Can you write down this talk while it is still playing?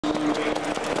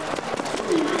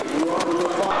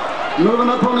Moving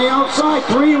up on the outside,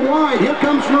 3 wide. Here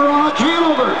comes Mirage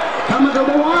Hanover. Coming to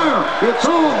the wire. It's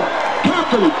all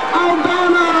Captain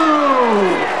Albano.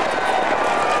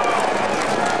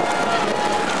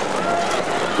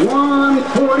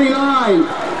 149,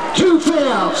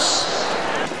 2/5.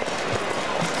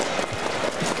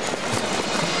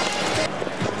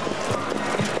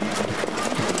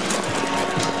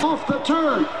 Off the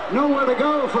turn, nowhere to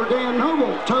go for Dan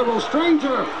Noble. Total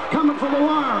Stranger coming for the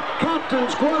wire.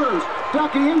 Captain's quarters,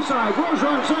 ducking inside. Rose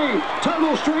runs in.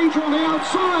 Total Stranger on the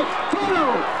outside.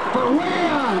 Photo for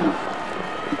win.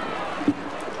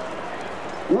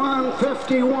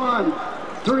 151,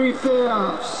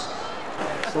 3/5.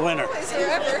 The winner.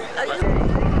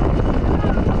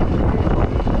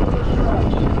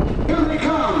 Here they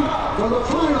come for the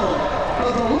final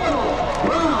of the Little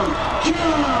Brown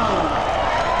Jug.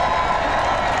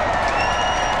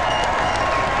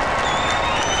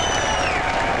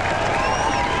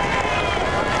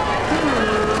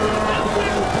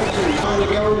 To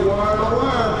go wire to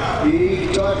wire. He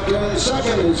tucked in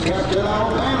second is Captain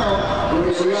Albano.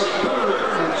 Racing up third,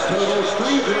 that's Total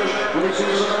Stranger. Racing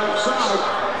to the outside,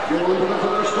 going to the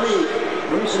first lead.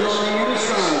 Racing on the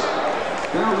inside.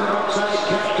 Down the outside,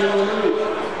 Captain Lou.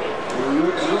 And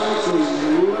next racing,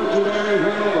 Legendary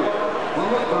Hanover.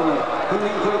 Followed by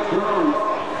Huntington Throne.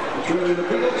 It's ready to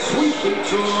field. Sweet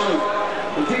Beach line.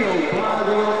 The field by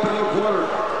the opening quarter.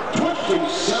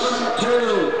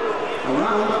 27-2.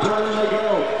 Around the turn they go.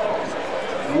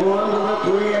 On to the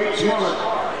 3/8 mark.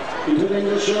 Continuing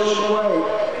to show the way.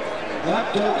 At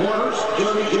 10 quarters,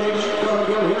 Jody James going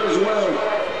to go his way.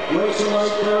 Racing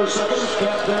right there, second,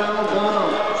 Captain Albano.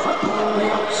 Up on the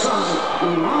outside.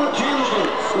 Mirage Hanover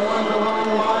going the long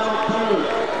mile third.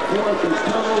 Fourth is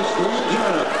Total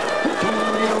Stranger. On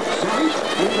the outside,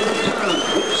 into the turn.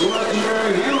 It's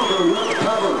Legendary Hanover with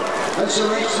cover. That's the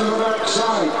race in the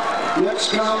backside.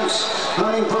 Next comes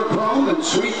Hunting for Chrome and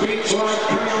Sweet Beach Line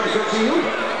carries the field.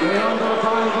 They're on to the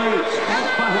 5 leads.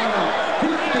 Alpha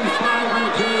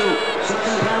 55-2.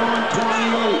 Second panel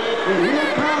 28. And here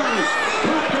comes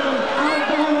Captain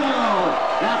Albano.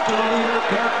 After the leader,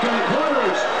 Captain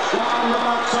Quarters. Down the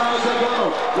outside they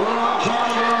go. Mirage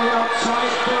Hanover on the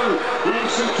outside third.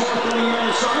 Racing fourth on the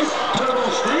inside. Total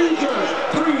Stranger.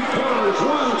 3 quarters.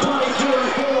 122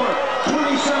 and 4.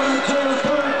 27-2.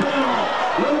 Third panel.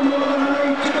 No more than an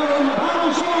 8 to go in the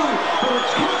battle's on. But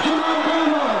it's Captain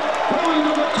Albano going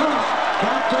to the top.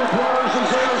 Captain Quarters is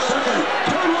there second.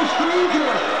 Total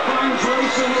Stranger finds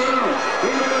racing room.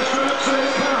 Into the stretch they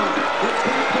come. It's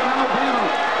Captain Albano.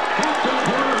 Captain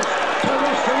Quarters.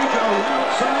 Total Stranger on the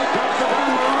outside. That's the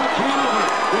one Mirage Hanover.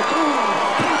 It's on.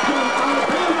 Captain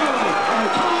Albano and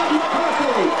Todd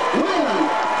McCarthy win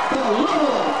the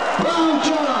Little Brown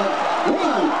Jug.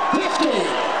 150,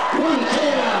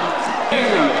 1/10.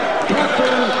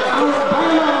 Captain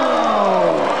Albano.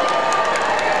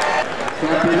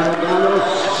 Captain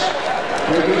Albano's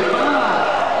taking it back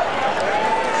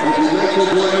as he makes his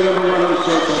way to the winner's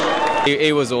circle.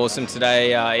 He was awesome today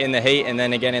in the heat and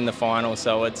then again in the final,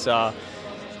 so it's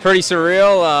pretty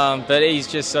surreal, but he's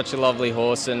just such a lovely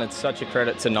horse, and it's such a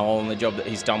credit to Noel and the job that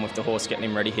he's done with the horse, getting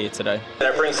him ready here today.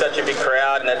 It brings such a big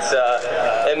crowd, and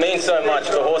it means so much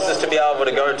for horses to be able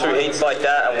to go 2 heats like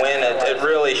that and win. It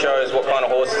really shows what kind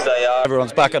of horses they are.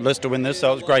 Everyone's bucket list to win this,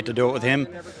 so it was great to do it with him.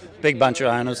 Big bunch of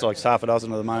owners, like half a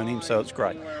dozen of them own him, so it's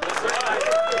great.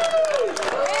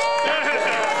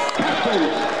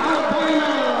 Captain